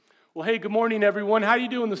Well, hey, good morning, everyone. How you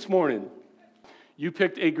doing this morning? You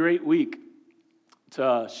picked a great week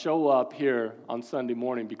to show up here on Sunday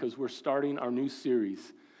morning because we're starting our new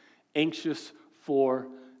series, Anxious for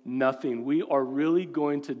Nothing. We are really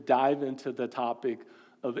going to dive into the topic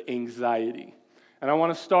of anxiety. And I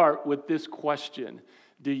want to start with this question.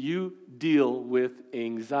 Do you deal with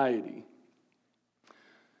anxiety?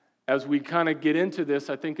 As we kind of get into this,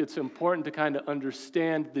 I think it's important to kind of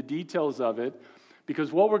understand the details of it,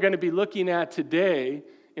 because what we're going to be looking at today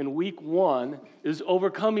in week 1 is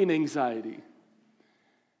overcoming anxiety.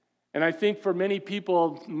 And I think for many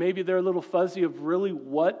people, maybe they're a little fuzzy of really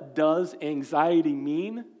what does anxiety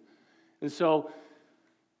mean. And so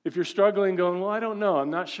if you're struggling going, well, I don't know,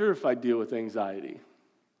 I'm not sure if I deal with anxiety.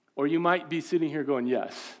 Or you might be sitting here going,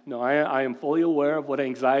 yes, no, I am fully aware of what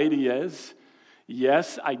anxiety is.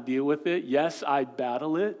 Yes, I deal with it. Yes, I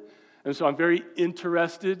battle it. And so I'm very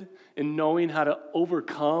interested in knowing how to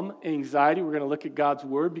overcome anxiety. We're going to look at God's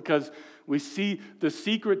word because we see the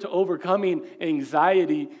secret to overcoming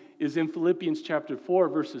anxiety is in Philippians chapter 4,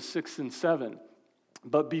 verses 6 and 7.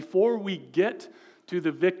 But before we get to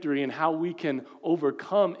the victory and how we can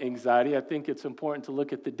overcome anxiety, I think it's important to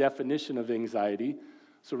look at the definition of anxiety.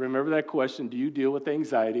 So remember that question, do you deal with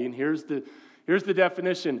anxiety? And here's the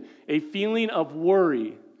definition: a feeling of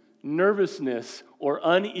worry, nervousness, or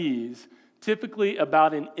unease, typically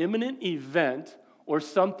about an imminent event or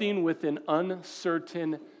something with an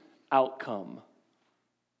uncertain outcome.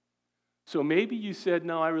 So maybe you said,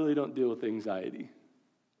 no, I really don't deal with anxiety.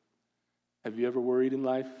 Have you ever worried in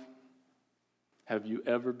life? Have you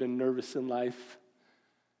ever been nervous in life?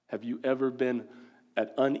 Have you ever been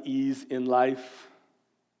at unease in life?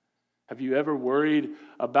 Have you ever worried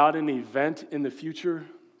about an event in the future?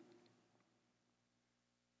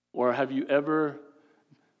 Or have you ever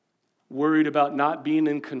worried about not being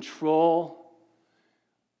in control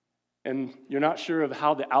and you're not sure of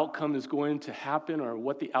how the outcome is going to happen or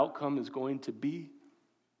what the outcome is going to be?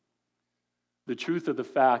 The truth of the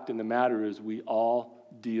fact and the matter is we all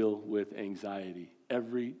deal with anxiety,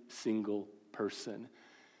 every single person.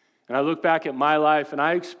 And I look back at my life and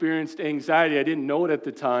I experienced anxiety. I didn't know it at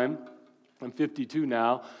the time. I'm 52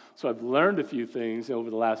 now, so I've learned a few things over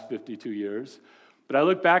the last 52 years. But I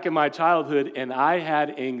look back at my childhood and I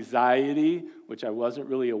had anxiety, which I wasn't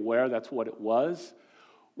really aware that's what it was,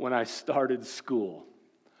 when I started school.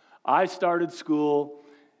 I started school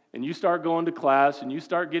and you start going to class and you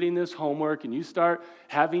start getting this homework and you start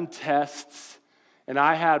having tests, and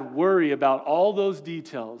I had worry about all those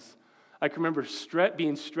details. I can remember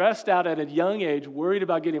being stressed out at a young age, worried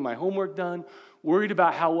about getting my homework done, worried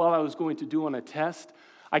about how well I was going to do on a test.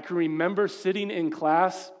 I can remember sitting in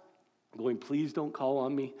class going, please don't call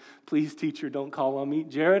on me. Please, teacher, don't call on me.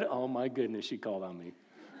 Jared, oh my goodness, she called on me.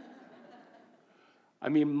 I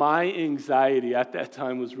mean, my anxiety at that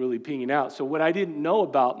time was really pinging out. So what I didn't know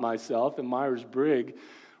about myself, and Myers-Briggs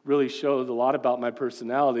really shows a lot about my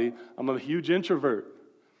personality, I'm a huge introvert,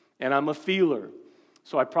 and I'm a feeler.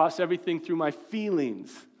 So I process everything through my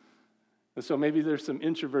feelings. And so maybe there's some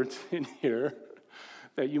introverts in here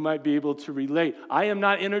that you might be able to relate. I am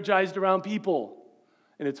not energized around people.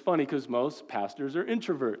 And it's funny because most pastors are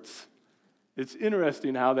introverts. It's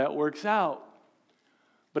interesting how that works out.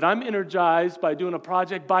 But I'm energized by doing a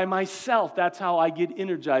project by myself. That's how I get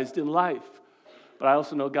energized in life. But I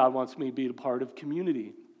also know God wants me to be a part of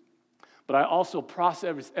community. But I also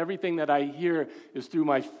process everything that I hear is through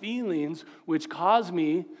my feelings, which cause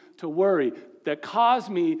me to worry, that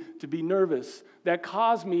cause me to be nervous, that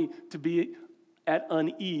cause me to be at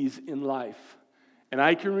unease in life. And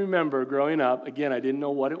I can remember growing up, again, I didn't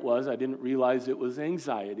know what it was. I didn't realize it was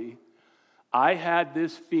anxiety. I had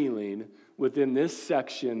this feeling within this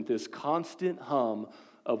section, this constant hum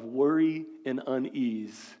of worry and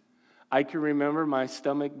unease. I can remember my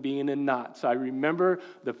stomach being in knots. I remember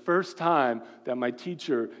the first time that my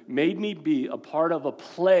teacher made me be a part of a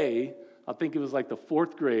play. I think it was like the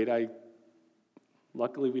 4th grade.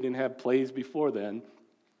 Luckily, we didn't have plays before then.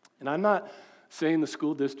 And I'm not saying the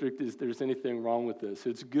school district there's anything wrong with this.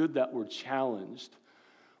 It's good that we're challenged.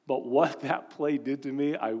 But what that play did to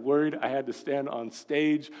me, I worried I had to stand on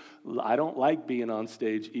stage. I don't like being on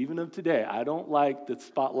stage, even of today. I don't like the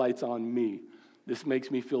spotlights on me. This makes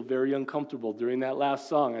me feel very uncomfortable. During that last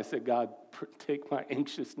song, I said, God, take my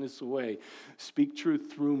anxiousness away. Speak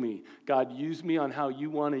truth through me. God, use me on how you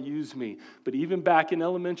want to use me. But even back in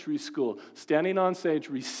elementary school, standing on stage,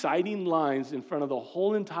 reciting lines in front of the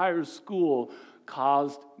whole entire school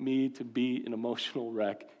caused me to be an emotional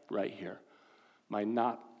wreck right here.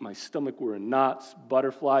 My stomach were in knots,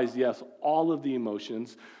 butterflies, yes, all of the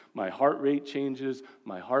emotions. My heart rate changes,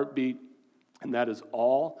 my heartbeat. And that is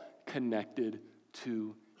all connected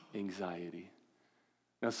to anxiety.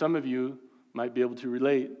 Now, some of you might be able to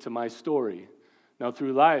relate to my story. Now,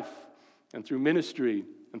 through life and through ministry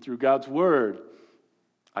and through God's word,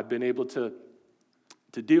 I've been able to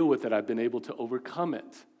deal with it. I've been able to overcome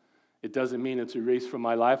it. It doesn't mean it's erased from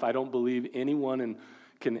my life. I don't believe anyone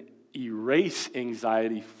can erase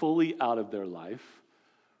anxiety fully out of their life.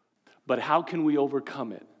 But how can we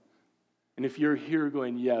overcome it? And if you're here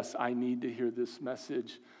going, yes, I need to hear this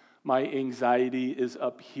message. My anxiety is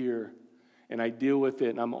up here, and I deal with it,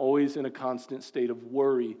 and I'm always in a constant state of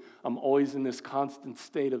worry. I'm always in this constant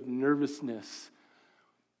state of nervousness.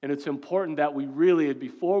 And it's important that we really,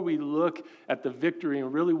 before we look at the victory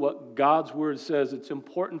and really what God's word says, it's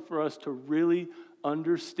important for us to really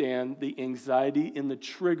understand the anxiety and the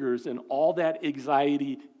triggers and all that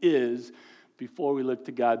anxiety is before we look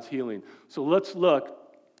to God's healing. So let's look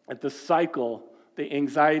at the cycle, the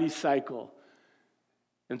anxiety cycle.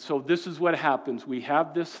 And so this is what happens. We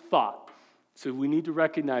have this thought. So we need to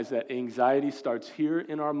recognize that anxiety starts here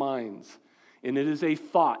in our minds. And it is a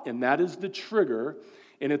thought, and that is the trigger.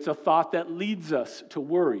 And it's a thought that leads us to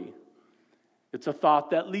worry. It's a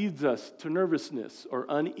thought that leads us to nervousness or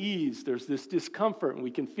unease. There's this discomfort, and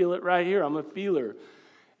we can feel it right here. I'm a feeler.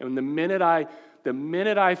 And the minute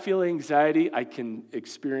I feel anxiety, I can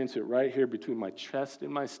experience it right here between my chest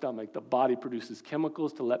and my stomach. The body produces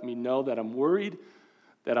chemicals to let me know that I'm worried,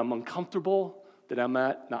 that I'm uncomfortable, that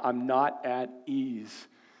I'm not at ease.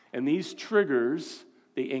 And these triggers,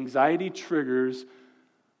 the anxiety triggers,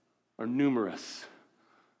 are numerous.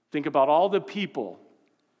 Think about all the people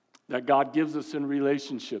that God gives us in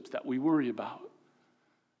relationships that we worry about.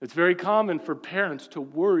 It's very common for parents to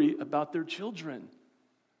worry about their children.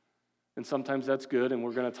 And sometimes that's good, and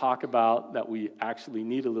we're going to talk about that we actually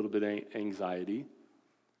need a little bit of anxiety.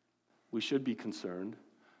 We should be concerned.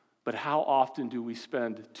 But how often do we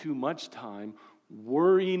spend too much time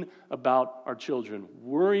worrying about our children,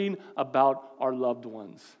 worrying about our loved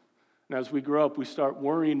ones? And as we grow up, we start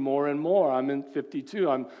worrying more and more. I'm in 52.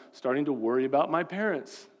 I'm starting to worry about my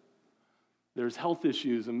parents. There's health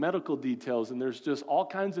issues and medical details, and there's just all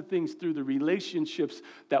kinds of things through the relationships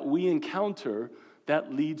that we encounter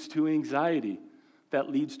that leads to anxiety, that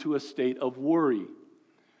leads to a state of worry.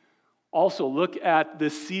 Also, look at the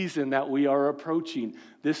season that we are approaching.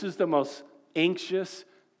 This is the most anxious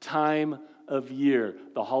time of year,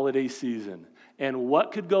 the holiday season. And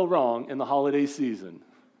what could go wrong in the holiday season?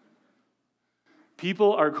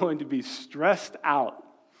 People are going to be stressed out.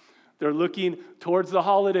 They're looking towards the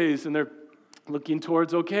holidays, and they're looking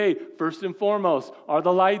towards, okay, first and foremost, are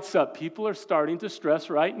the lights up? People are starting to stress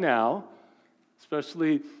right now,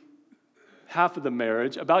 especially half of the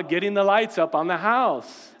marriage, about getting the lights up on the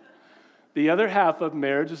house. The other half of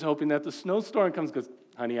marriage is hoping that the snowstorm comes because,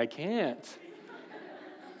 honey, I can't.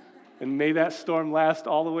 And may that storm last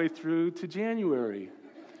all the way through to January.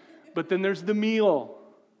 But then there's the meal.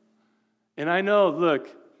 And I know, look,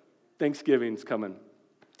 Thanksgiving's coming.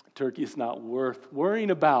 Turkey's not worth worrying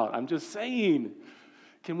about. I'm just saying,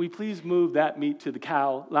 can we please move that meat to the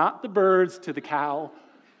cow, not the birds, to the cow?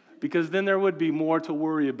 Because then there would be more to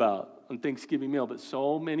worry about on Thanksgiving meal. But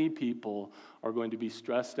so many people are going to be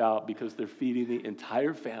stressed out because they're feeding the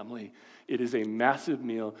entire family. It is a massive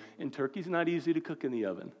meal, and turkey's not easy to cook in the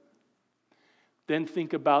oven. Then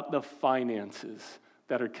think about the finances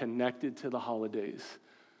that are connected to the holidays.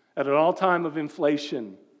 At an all-time of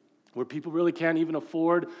inflation, where people really can't even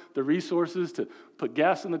afford the resources to put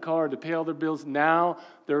gas in the car, to pay all their bills, now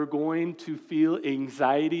they're going to feel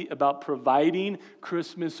anxiety about providing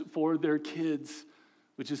Christmas for their kids,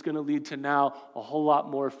 which is going to lead to now a whole lot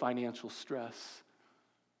more financial stress.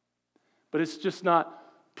 But it's just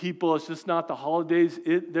not people, it's just not the holidays.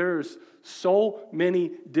 There's so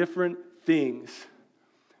many different things.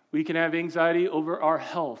 We can have anxiety over our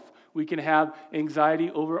health. We can have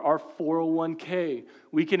anxiety over our 401k.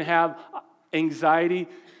 We can have anxiety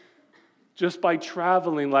just by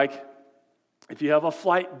traveling, like if you have a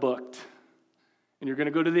flight booked and you're going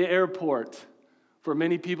to go to the airport. For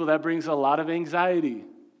many people, that brings a lot of anxiety.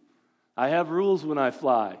 I have rules when I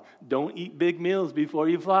fly. Don't eat big meals before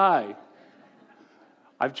you fly.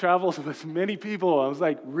 I've traveled with many people. I was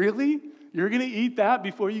like, really? You're going to eat that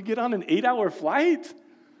before you get on an 8-hour flight?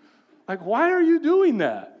 Like, why are you doing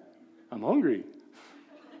that? I'm hungry.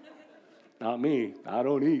 Not me. I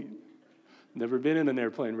don't eat. Never been in an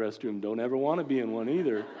airplane restroom. Don't ever want to be in one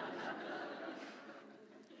either.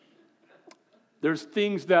 There's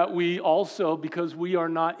things that we also, because we are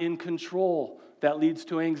not in control, that leads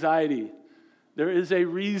to anxiety. There is a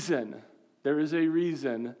reason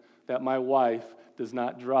that my wife does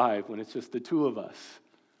not drive when it's just the two of us.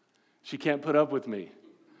 She can't put up with me.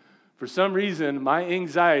 For some reason, my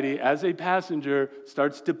anxiety as a passenger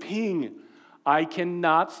starts to ping. I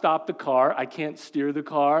cannot stop the car. I can't steer the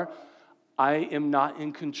car. I am not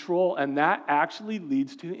in control, and that actually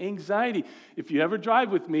leads to anxiety. If you ever drive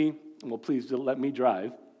with me, well, please don't let me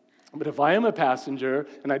drive, but if I am a passenger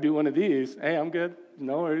and I do one of these, hey, I'm good,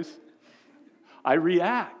 no worries. I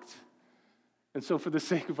react. And so for the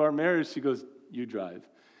sake of our marriage, she goes, you drive.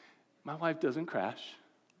 My wife doesn't crash.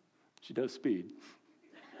 She does speed.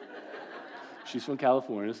 She's from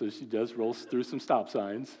California, so she does roll through some stop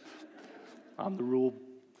signs. I'm the rule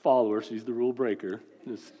follower. She's the rule breaker.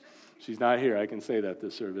 She's not here. I can say that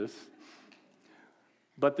this service.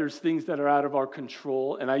 But there's things that are out of our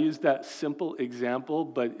control, and I use that simple example,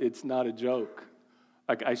 but it's not a joke.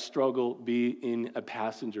 Like, I struggle being a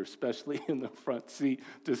passenger, especially in the front seat,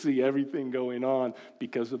 to see everything going on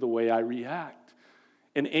because of the way I react.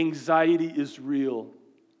 And anxiety is real.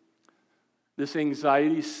 This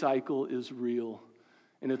anxiety cycle is real.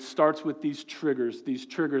 And it starts with these triggers.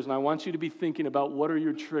 And I want you to be thinking about, what are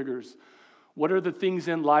your triggers? What are the things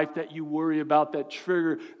in life that you worry about, that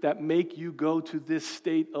trigger, that make you go to this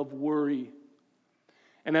state of worry?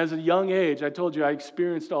 And as a young age, I told you I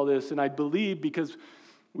experienced all this, and I believe because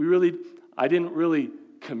I didn't really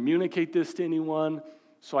communicate this to anyone,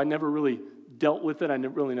 so I never really dealt with it. I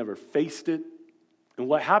never faced it. And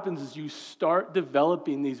what happens is you start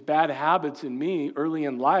developing these bad habits in me early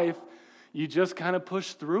in life. You just kind of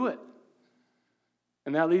push through it.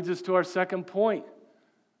 And that leads us to our second point,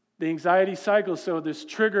 the anxiety cycle. So this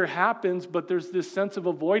trigger happens, but there's this sense of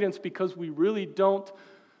avoidance because we really don't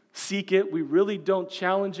seek it. We really don't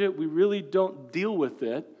challenge it. We really don't deal with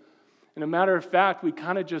it. And a matter of fact, we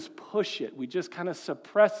kind of just push it. We just kind of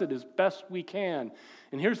suppress it as best we can.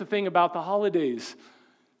 And here's the thing about the holidays.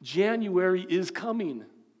 January is coming.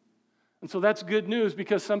 And so that's good news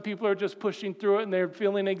because some people are just pushing through it and they're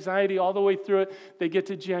feeling anxiety all the way through it. They get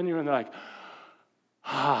to January and they're like,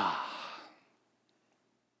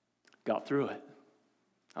 got through it.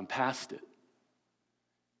 I'm past it.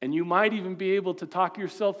 And you might even be able to talk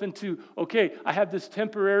yourself into, okay, I have this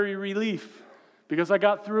temporary relief because I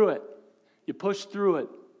got through it. You push through it.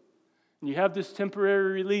 And you have this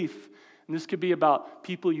temporary relief. And this could be about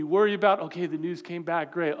people you worry about. Okay, the news came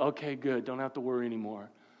back. Great. Okay, good. Don't have to worry anymore.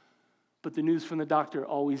 But the news from the doctor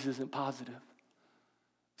always isn't positive.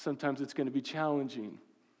 Sometimes it's going to be challenging.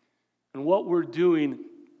 And what we're doing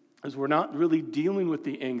is we're not really dealing with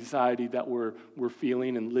the anxiety that we're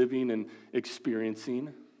feeling and living and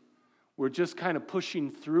experiencing. We're just kind of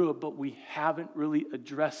pushing through it, but we haven't really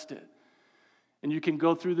addressed it. And you can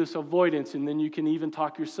go through this avoidance, and then you can even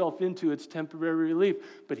talk yourself into its temporary relief.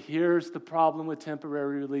 But here's the problem with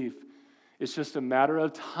temporary relief. It's just a matter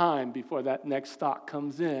of time before that next thought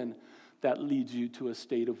comes in that leads you to a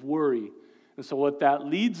state of worry. And so what that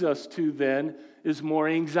leads us to then is more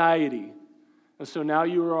anxiety. And so now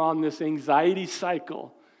you are on this anxiety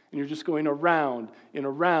cycle, and you're just going around and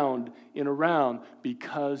around and around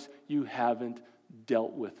because you haven't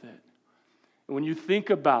dealt with it. And when you think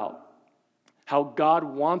about how God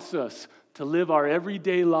wants us to live our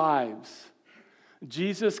everyday lives,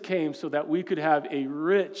 Jesus came so that we could have a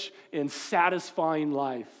rich and satisfying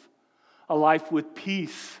life, a life with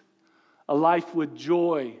peace, a life with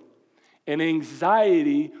joy. And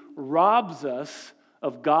anxiety robs us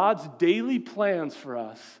of God's daily plans for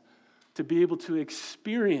us to be able to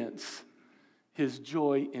experience His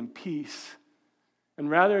joy and peace. And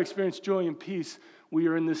rather experience joy and peace, we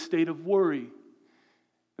are in this state of worry.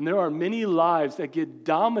 And there are many lives that get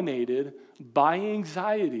dominated by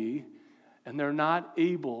anxiety, and they're not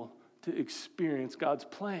able to experience God's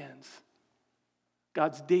plans.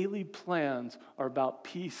 God's daily plans are about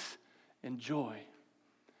peace and joy.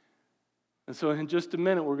 And so in just a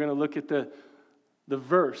minute, we're going to look at the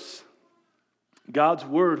verse, God's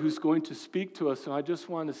word, who's going to speak to us. And I just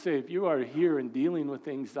want to say, if you are here and dealing with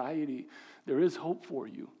anxiety, there is hope for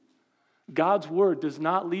you. God's word does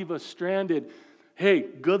not leave us stranded. Hey,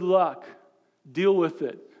 good luck. Deal with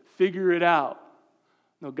it. Figure it out.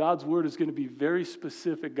 No, God's word is going to be very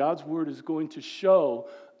specific. God's word is going to show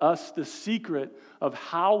us the secret of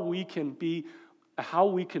how we can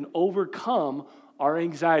overcome our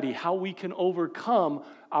anxiety, how we can overcome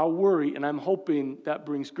our worry. And I'm hoping that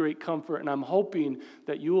brings great comfort. And I'm hoping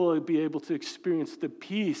that you will be able to experience the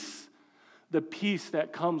peace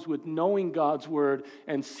that comes with knowing God's word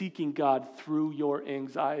and seeking God through your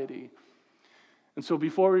anxiety. And so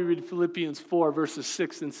before we read Philippians 4, verses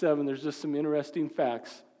 6 and 7, there's just some interesting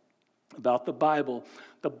facts about the Bible.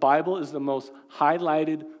 The Bible is the most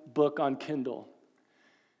highlighted book on Kindle.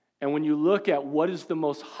 And when you look at what is the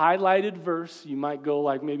most highlighted verse, you might go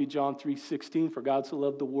like maybe John 3:16, for God so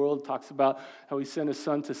loved the world, talks about how he sent his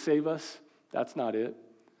son to save us. That's not it.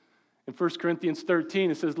 In 1 Corinthians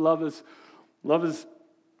 13, it says love is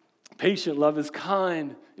patient, love is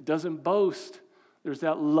kind, it doesn't boast. There's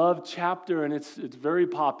that love chapter, and it's very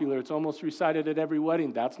popular. It's almost recited at every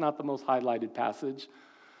wedding. That's not the most highlighted passage.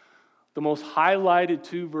 The most highlighted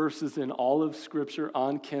two verses in all of Scripture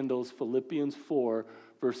on Kindles, Philippians 4,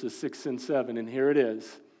 verses 6 and 7. And here it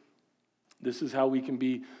is. This is how we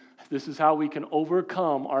can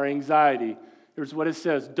overcome our anxiety. Here's what it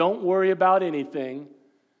says. Don't worry about anything.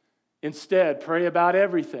 Instead, pray about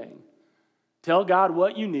everything. Tell God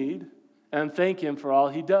what you need and thank him for all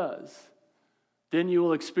he does. Then you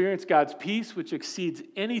will experience God's peace, which exceeds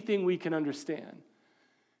anything we can understand.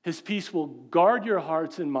 His peace will guard your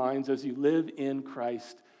hearts and minds as you live in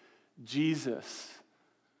Christ Jesus.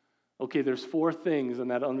 Okay, there's four things in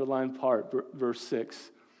that underlined part, verse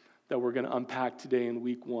 6, that we're going to unpack today in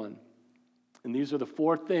week 1. And these are the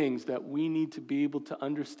four things that we need to be able to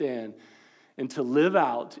understand and to live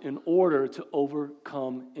out in order to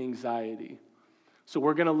overcome anxiety. So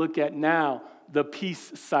we're going to look at now the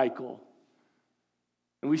peace cycle.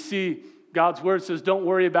 And we see God's word says, don't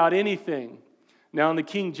worry about anything. Now in the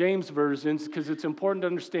King James versions, because it's important to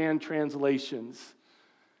understand translations.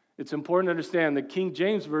 It's important to understand the King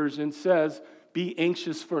James version says, be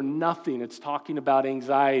anxious for nothing. It's talking about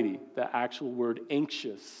anxiety, the actual word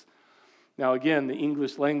anxious. Now again, the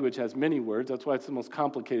English language has many words. That's why it's the most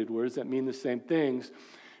complicated words that mean the same things.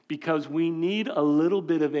 Because we need a little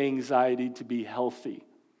bit of anxiety to be healthy.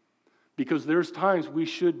 Because there's times we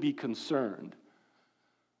should be concerned.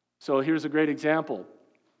 So here's a great example.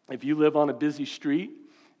 If you live on a busy street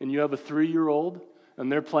and you have a 3-year-old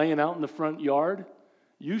and they're playing out in the front yard,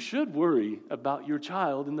 you should worry about your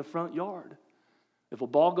child in the front yard. If a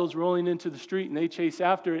ball goes rolling into the street and they chase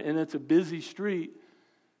after it and it's a busy street,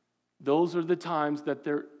 those are the times that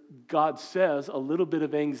God says a little bit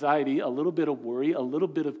of anxiety, a little bit of worry, a little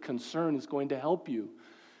bit of concern is going to help you.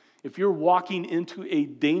 If you're walking into a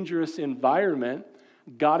dangerous environment,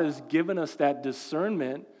 God has given us that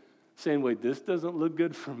discernment saying, wait, this doesn't look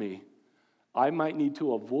good for me. I might need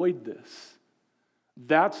to avoid this.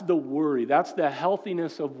 That's the worry. That's the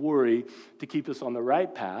healthiness of worry to keep us on the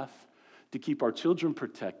right path, to keep our children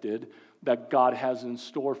protected, that God has in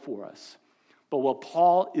store for us. But what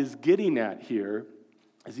Paul is getting at here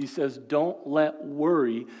is he says, don't let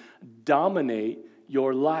worry dominate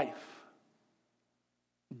your life.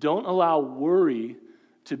 Don't allow worry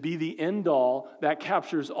to be the end all that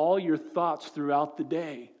captures all your thoughts throughout the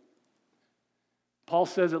day. Paul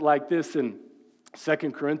says it like this in 2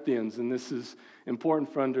 Corinthians, and this is important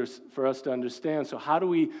for us to understand. So how do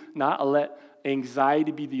we not let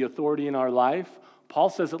anxiety be the authority in our life? Paul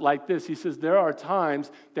says it like this. He says, there are times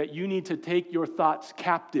that you need to take your thoughts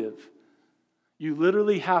captive. You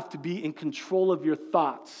literally have to be in control of your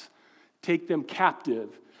thoughts. Take them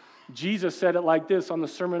captive. Jesus said it like this on the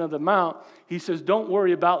Sermon on the Mount. He says, don't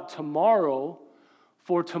worry about tomorrow,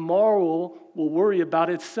 for tomorrow will worry about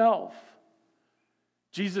itself.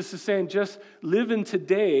 Jesus is saying, just live in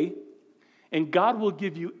today, and God will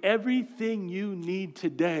give you everything you need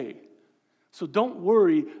today. So don't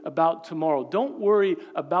worry about tomorrow. Don't worry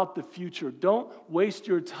about the future. Don't waste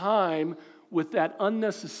your time with that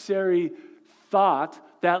unnecessary thought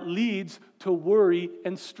that leads to worry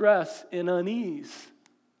and stress and unease.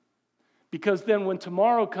 Because then when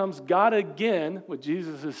tomorrow comes, God again, what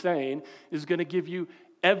Jesus is saying, is going to give you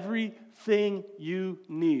everything you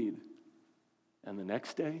need. And the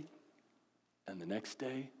next day, and the next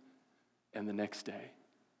day, and the next day.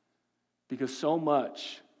 Because so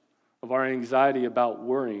much of our anxiety about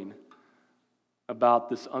worrying about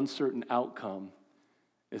this uncertain outcome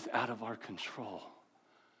is out of our control.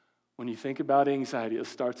 When you think about anxiety, it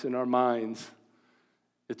starts in our minds.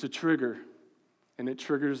 It's a trigger, and it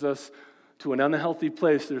triggers us to an unhealthy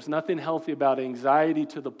place. There's nothing healthy about anxiety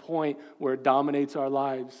to the point where it dominates our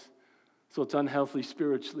lives. So it's unhealthy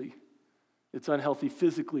spiritually. It's unhealthy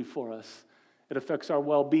physically for us. It affects our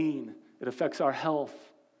well-being. It affects our health.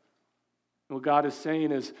 And what God is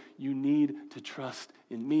saying is, you need to trust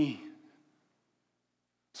in me.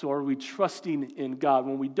 So are we trusting in God?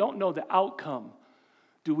 When we don't know the outcome,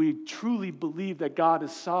 do we truly believe that God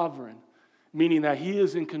is sovereign? Meaning that he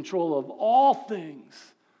is in control of all things.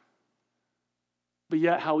 But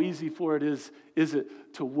yet how easy for it is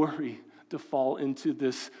it to worry, to fall into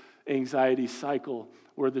this anxiety cycle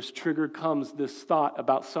where this trigger comes, this thought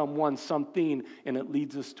about someone, something, and it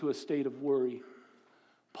leads us to a state of worry.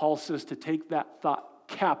 Paul says to take that thought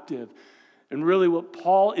captive. And really what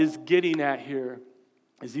Paul is getting at here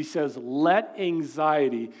is he says, let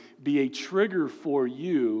anxiety be a trigger for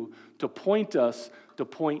you to point us to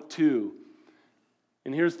point two.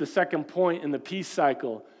 And here's the second point in the peace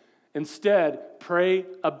cycle. Instead, pray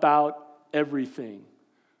about everything.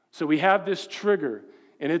 So we have this trigger,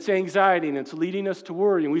 and it's anxiety, and it's leading us to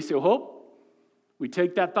worry. And we say, we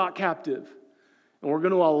take that thought captive. And we're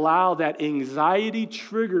going to allow that anxiety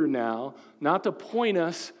trigger now not to point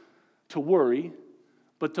us to worry,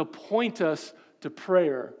 but to point us to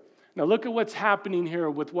prayer. Now look at what's happening here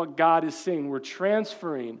with what God is saying. We're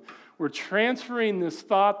transferring this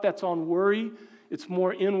thought that's on worry. It's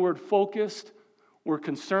more inward focused. We're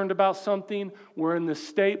concerned about something. We're in this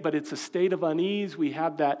state, but it's a state of unease. We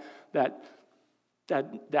have that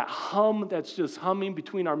hum that's just humming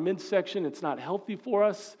between our midsection. It's not healthy for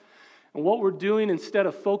us. And what we're doing, instead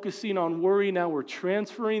of focusing on worry, now we're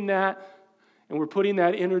transferring that, and we're putting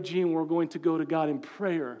that energy, and we're going to go to God in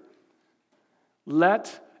prayer.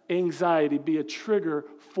 Let anxiety be a trigger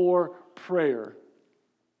for prayer.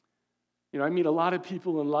 I meet a lot of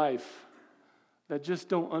people in life that just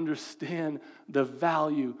don't understand the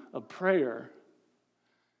value of prayer.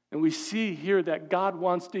 And we see here that God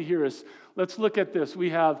wants to hear us. Let's look at this. We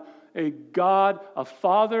have a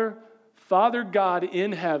Father God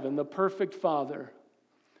in heaven, the perfect Father.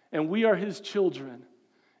 And we are his children.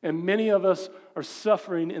 And many of us are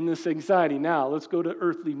suffering in this anxiety. Now, let's go to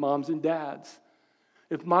earthly moms and dads.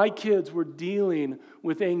 If my kids were dealing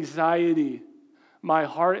with anxiety, my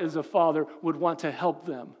heart as a father would want to help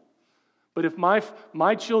them. But if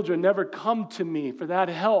my children never come to me for that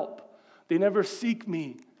help, they never seek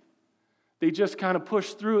me. They just kind of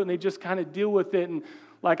push through it, and they just kind of deal with it. And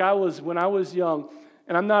like I was when I was young,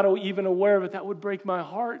 and I'm not even aware of it, that would break my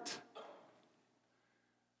heart.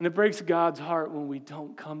 And it breaks God's heart when we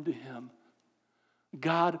don't come to him.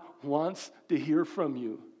 God wants to hear from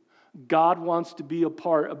you. God wants to be a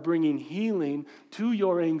part of bringing healing to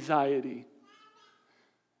your anxiety.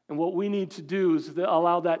 And what we need to do is to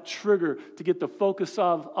allow that trigger to get the focus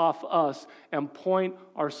off us and point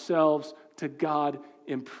ourselves to God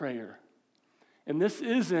in prayer. And this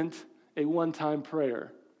isn't a one-time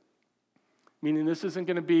prayer. Meaning this isn't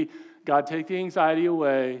going to be, God, take the anxiety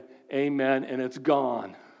away, amen, and it's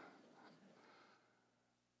gone.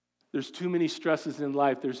 There's too many stresses in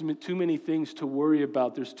life. There's too many things to worry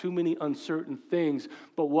about. There's too many uncertain things.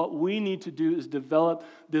 But what we need to do is develop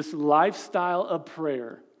this lifestyle of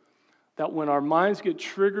prayer, that when our minds get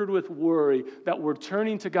triggered with worry, that we're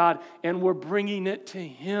turning to God and we're bringing it to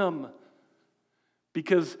him.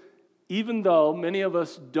 Because even though many of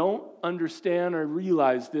us don't understand or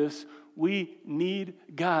realize this, we need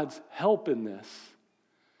God's help in this.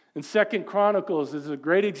 And 2 Chronicles is a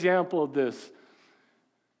great example of this.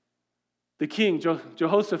 The king,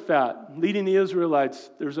 Jehoshaphat, leading the Israelites,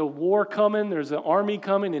 there's a war coming, there's an army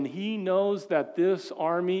coming, and he knows that this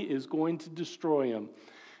army is going to destroy him.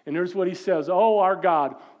 And here's what he says, "Oh, our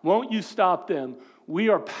God, won't you stop them? We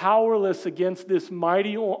are powerless against this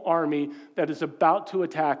mighty army that is about to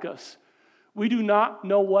attack us. We do not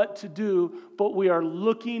know what to do, but we are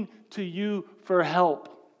looking to you for help."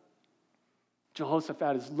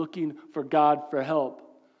 Jehoshaphat is looking for God for help.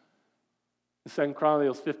 In 2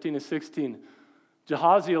 Chronicles 15 and 16,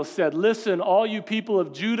 Jehaziel said, "Listen, all you people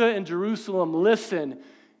of Judah and Jerusalem, listen.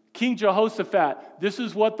 King Jehoshaphat, this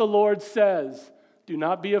is what the Lord says. Do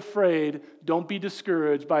not be afraid. Don't be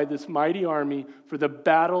discouraged by this mighty army, for the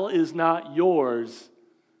battle is not yours,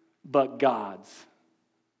 but God's."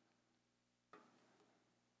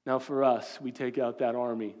 Now for us, we take out that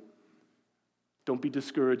army. Don't be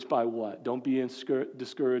discouraged by what? Don't be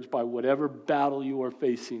discouraged by whatever battle you are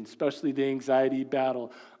facing, especially the anxiety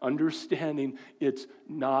battle. Understanding it's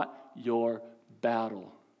not your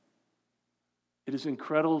battle. It is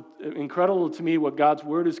incredible to me what God's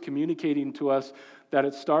word is communicating to us, that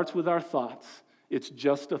it starts with our thoughts. It's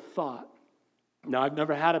just a thought. Now, I've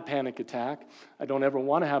never had a panic attack. I don't ever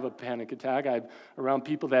want to have a panic attack. I'm around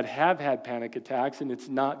people that have had panic attacks, and it's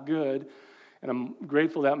not good. And I'm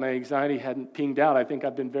grateful that my anxiety hadn't pinged out. I think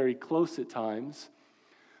I've been very close at times.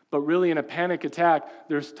 But really, in a panic attack,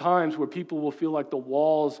 there's times where people will feel like the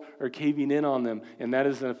walls are caving in on them, and that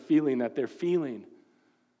is a feeling that they're feeling.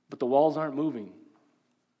 But the walls aren't moving.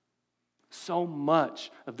 So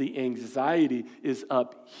much of the anxiety is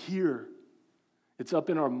up here. It's up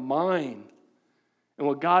in our mind. And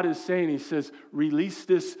what God is saying, he says, release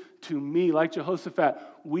this to me. Like Jehoshaphat,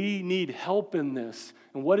 we need help in this.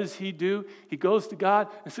 And what does he do? He goes to God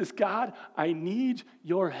and says, God, I need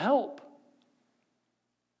your help.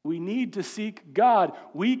 We need to seek God.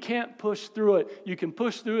 We can't push through it. You can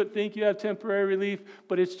push through it, think you have temporary relief,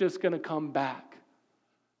 but it's just going to come back.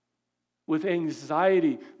 with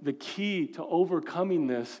anxiety, the key to overcoming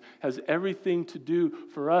this has everything to do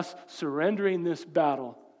for us surrendering this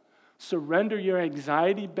battle. Surrender your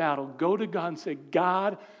anxiety battle. Go to God and say,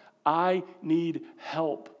 God, I need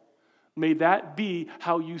help. May that be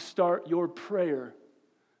how you start your prayer.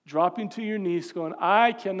 Dropping to your knees, going,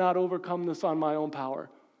 I cannot overcome this on my own power.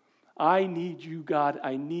 I need you, God.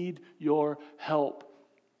 I need your help.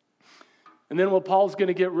 And then Paul's going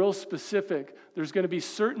to get real specific. There's going to be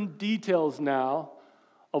certain details now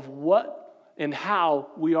of what and how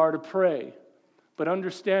we are to pray. But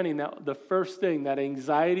understanding that the first thing, that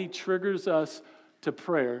anxiety triggers us to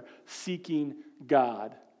prayer, seeking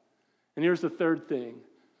God. And here's the third thing.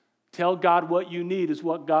 Tell God what you need is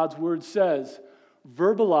what God's word says.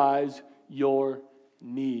 Verbalize your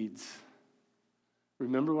needs.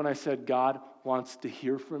 Remember when I said God wants to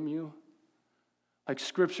hear from you? Like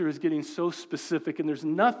Scripture is getting so specific, and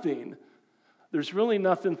there's really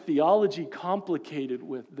nothing theology complicated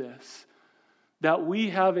with this. That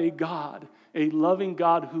we have a God, a loving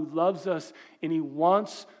God who loves us, and He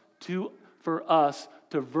wants for us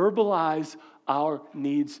to verbalize our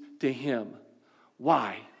needs to Him.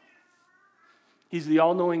 Why? He's the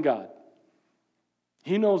all-knowing God.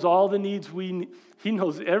 He knows all the needs He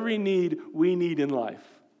knows every need we need in life.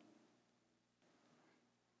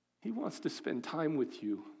 He wants to spend time with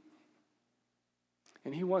you.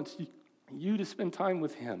 And He wants you to spend time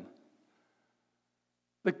with Him.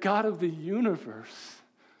 The God of the universe,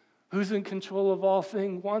 who's in control of all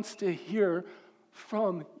things, wants to hear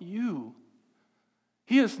from you.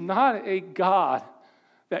 He is not a God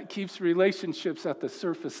that keeps relationships at the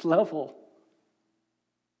surface level.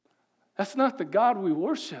 That's not the God we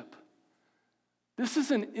worship. This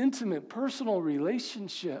is an intimate, personal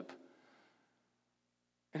relationship.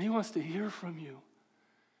 And He wants to hear from you.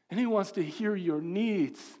 And He wants to hear your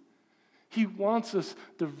needs. He wants us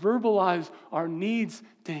to verbalize our needs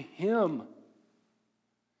to Him.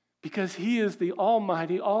 Because He is the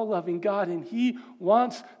almighty, all-loving God, and He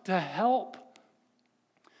wants to help.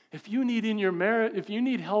 If you need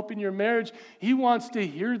help in your marriage, He wants to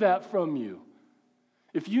hear that from you.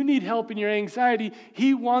 If you need help in your anxiety,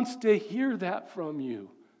 He wants to hear that from you.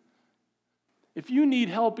 If you need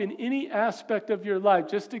help in any aspect of your life,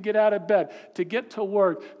 just to get out of bed, to get to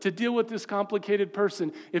work, to deal with this complicated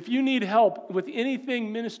person, if you need help with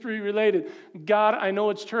anything ministry related, God, I know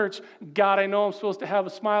it's church. God, I know I'm supposed to have a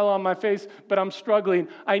smile on my face, but I'm struggling.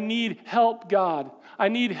 I need help, God. I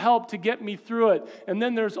need help to get me through it. And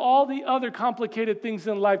then there's all the other complicated things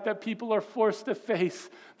in life that people are forced to face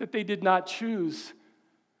that they did not choose.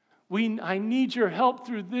 I need your help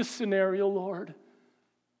through this scenario, Lord.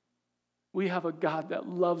 We have a God that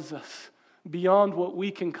loves us beyond what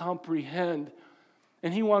we can comprehend.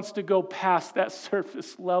 And He wants to go past that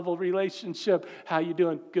surface level relationship. How you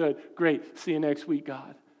doing? Good, great. See you next week,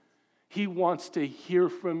 God. He wants to hear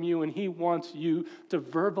from you, and He wants you to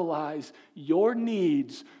verbalize your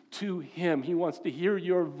needs to Him. He wants to hear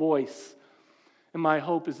your voice. And my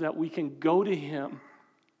hope is that we can go to Him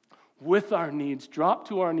with our needs, drop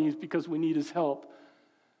to our knees because we need His help,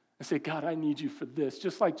 and say, God, I need you for this.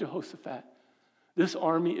 Just like Jehoshaphat. This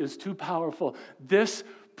army is too powerful. This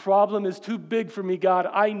problem is too big for me, God.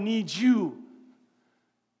 I need you.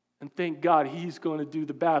 And thank God He's going to do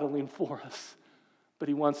the battling for us. But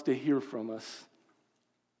He wants to hear from us.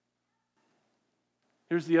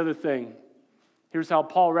 Here's the other thing. Here's how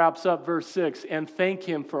Paul wraps up verse 6. And thank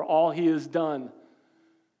Him for all He has done.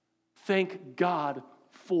 Thank God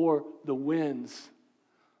for the wins.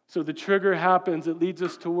 So the trigger happens. It leads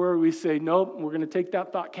us to where we say, nope, we're going to take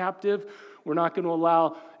that thought captive. We're not going to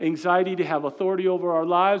allow anxiety to have authority over our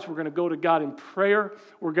lives. We're going to go to God in prayer.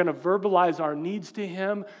 We're going to verbalize our needs to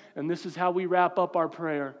Him. And this is how we wrap up our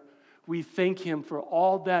prayer. We thank Him for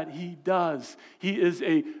all that He does. He is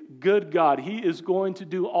a good God. He is going to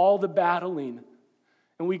do all the battling.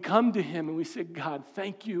 And we come to Him and we say, God,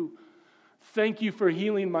 thank you. Thank you for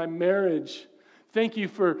healing my marriage. Thank you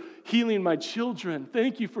for healing my children.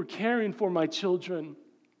 Thank you for caring for my children.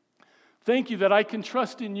 Thank you that I can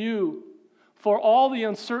trust in you for all the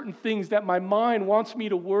uncertain things that my mind wants me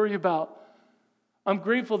to worry about. I'm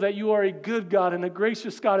grateful that you are a good God and a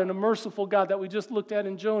gracious God and a merciful God that we just looked at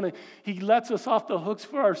in Jonah. He lets us off the hooks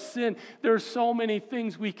for our sin. There are so many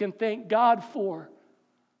things we can thank God for.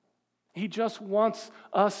 He just wants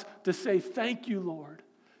us to say, thank you, Lord.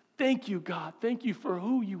 Thank you, God. Thank you for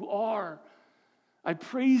who you are. I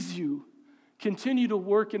praise you. Continue to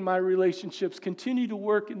work in my relationships. Continue to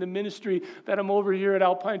work in the ministry that I'm over here at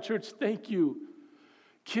Alpine Church. Thank you.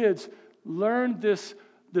 Kids, learn this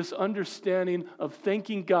understanding of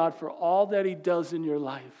thanking God for all that He does in your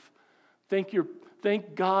life. Thank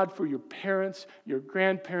thank God for your parents, your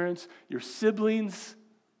grandparents, your siblings.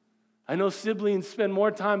 I know siblings spend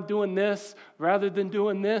more time doing this rather than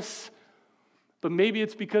doing this. But maybe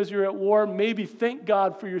it's because you're at war. Maybe thank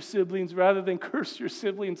God for your siblings rather than curse your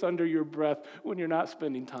siblings under your breath when you're not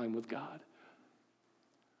spending time with God.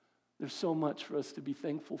 There's so much for us to be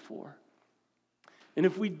thankful for. And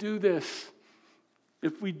if we do this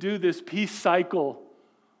peace cycle,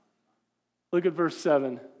 look at verse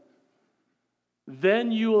 7.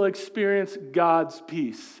 Then you will experience God's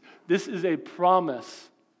peace. This is a promise.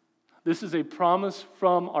 This is a promise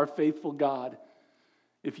from our faithful God.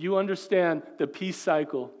 If you understand the peace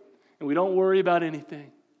cycle, and we don't worry about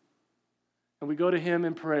anything, and we go to Him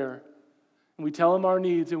in prayer, and we tell Him our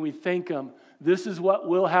needs, and we thank Him, this is what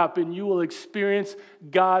will happen. You will experience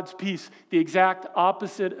God's peace, the exact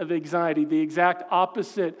opposite of anxiety, the exact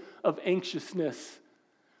opposite of anxiousness,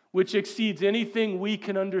 which exceeds anything we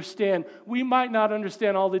can understand. We might not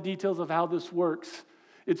understand all the details of how this works.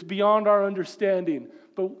 It's beyond our understanding,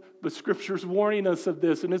 but Scripture's warning us of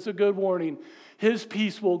this, and it's a good warning. His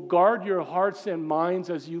peace will guard your hearts and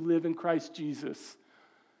minds as you live in Christ Jesus.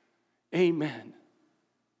 Amen.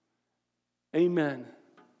 Amen.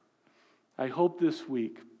 I hope this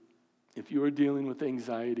week, if you are dealing with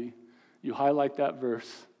anxiety, you highlight that verse,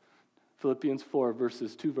 Philippians 4,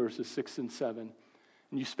 two verses 6 and 7.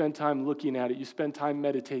 And you spend time looking at it. You spend time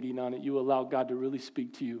meditating on it. You allow God to really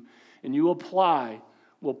speak to you. And you apply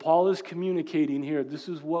what Paul is communicating here. This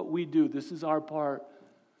is what we do. This is our part.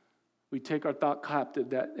 We take our thought captive,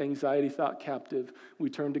 that anxiety thought captive. We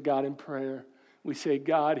turn to God in prayer. We say,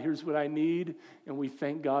 God, here's what I need. And we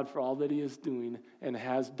thank God for all that He is doing and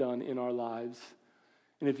has done in our lives.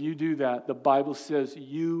 And if you do that, the Bible says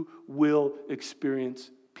you will experience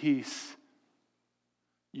peace.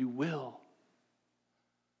 You will.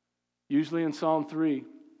 Usually in Psalm 3,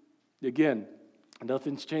 again,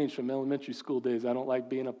 nothing's changed from elementary school days. I don't like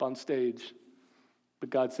being up on stage. But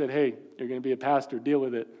God said, hey, you're going to be a pastor. Deal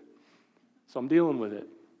with it. So I'm dealing with it.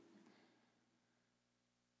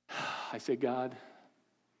 I say, God,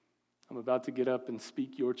 I'm about to get up and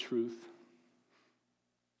speak your truth.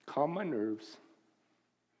 Calm my nerves.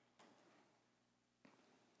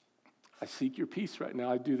 I seek your peace right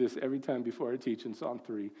now. I do this every time before I teach in Psalm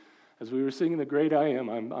 3. As we were singing the great I am,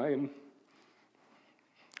 I'm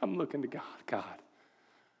looking to God. God,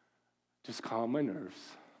 just calm my nerves.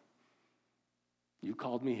 You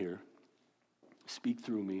called me here. Speak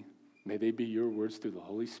through me. May they be your words through the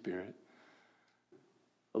Holy Spirit.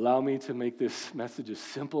 Allow me to make this message as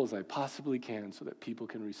simple as I possibly can so that people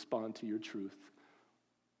can respond to your truth.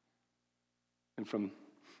 And from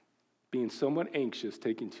being somewhat anxious,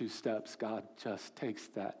 taking 2 steps, God just takes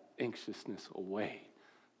that anxiousness away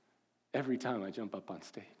every time I jump up on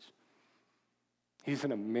stage. He's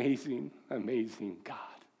an amazing, amazing God.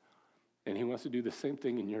 And He wants to do the same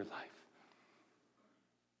thing in your life.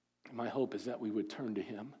 And my hope is that we would turn to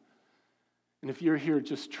Him. And if you're here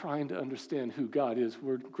just trying to understand who God is,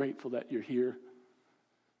 we're grateful that you're here.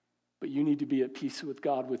 But you need to be at peace with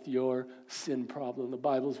God with your sin problem. The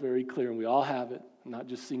Bible's very clear, and we all have it. I'm not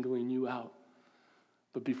just singling you out.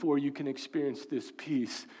 But before you can experience this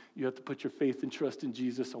peace, you have to put your faith and trust in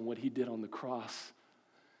Jesus on what He did on the cross.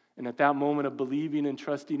 And at that moment of believing and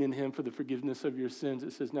trusting in Him for the forgiveness of your sins,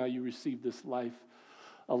 it says, now you receive this life.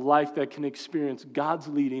 A life that can experience God's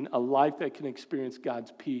leading, a life that can experience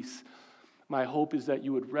God's peace. My hope is that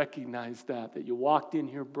you would recognize that you walked in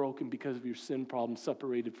here broken because of your sin problem,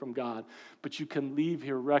 separated from God. But you can leave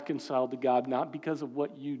here reconciled to God, not because of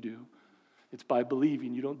what you do. It's by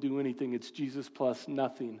believing. You don't do anything. It's Jesus plus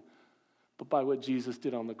nothing. But by what Jesus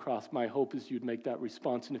did on the cross. My hope is you'd make that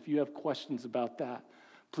response. And if you have questions about that,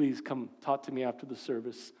 please come talk to me after the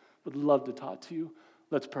service. Would love to talk to you.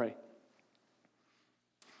 Let's pray.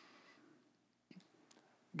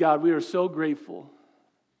 God, we are so grateful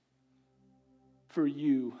for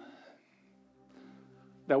you,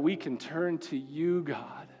 that we can turn to you,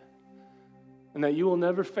 God, and that you will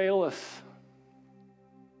never fail us.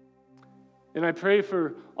 And I pray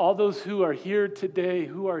for all those who are here today,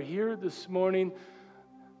 who are here this morning,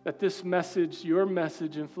 that this message, your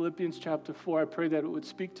message in Philippians chapter 4, I pray that it would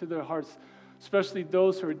speak to their hearts, especially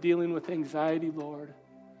those who are dealing with anxiety, Lord.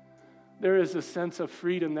 There is a sense of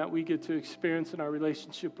freedom that we get to experience in our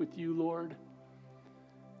relationship with you, Lord.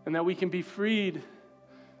 And that we can be freed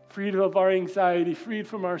of our anxiety, freed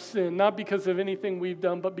from our sin, not because of anything we've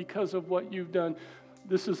done, but because of what you've done.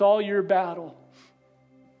 This is all your battle.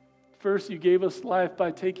 First, you gave us life by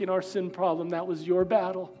taking our sin problem. That was your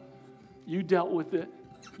battle. You dealt with it.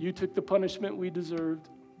 You took the punishment we deserved.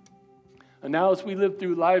 And now as we live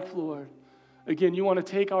through life, Lord, Again, you want to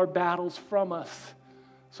take our battles from us.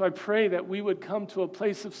 So I pray that we would come to a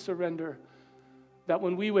place of surrender, that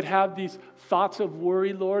when we would have these thoughts of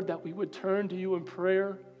worry, Lord, that we would turn to you in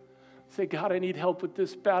prayer. Say, God, I need help with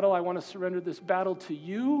this battle. I want to surrender this battle to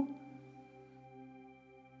you.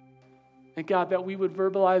 And God, that we would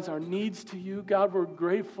verbalize our needs to you. God, we're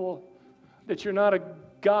grateful that you're not a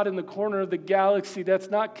God in the corner of the galaxy that's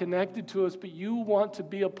not connected to us, but you want to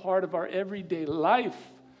be a part of our everyday life.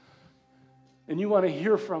 And you want to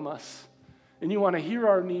hear from us. And you want to hear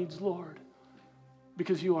our needs, Lord,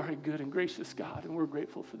 because you are a good and gracious God, and we're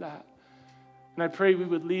grateful for that. And I pray we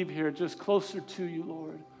would leave here just closer to you,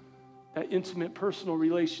 Lord, that intimate personal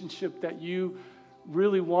relationship that you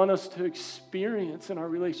really want us to experience in our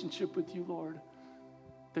relationship with you, Lord,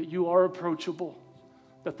 that you are approachable,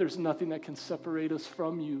 that there's nothing that can separate us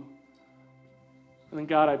from you. And then,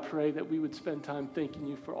 God, I pray that we would spend time thanking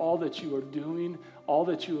you for all that you are doing, all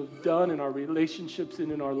that you have done in our relationships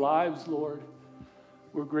and in our lives, Lord.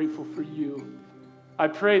 We're grateful for you. I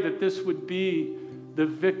pray that this would be the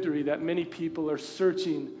victory that many people are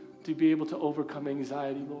searching to be able to overcome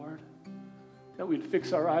anxiety, Lord. That we'd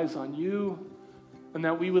fix our eyes on you and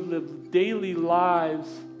that we would live daily lives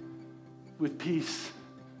with peace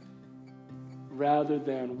rather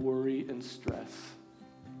than worry and stress.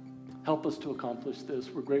 Help us to accomplish this.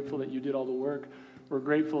 We're grateful that you did all the work. We're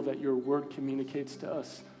grateful that your word communicates to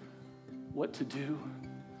us what to do.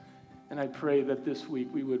 And I pray that this week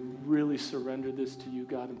we would really surrender this to you,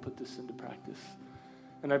 God, and put this into practice.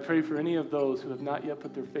 And I pray for any of those who have not yet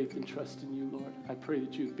put their faith and trust in you, Lord. I pray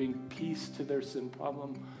that you would bring peace to their sin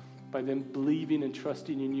problem by them believing and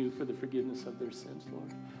trusting in you for the forgiveness of their sins,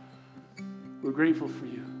 Lord. We're grateful for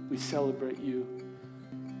you. We celebrate you.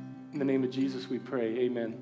 In the name of Jesus we pray, amen.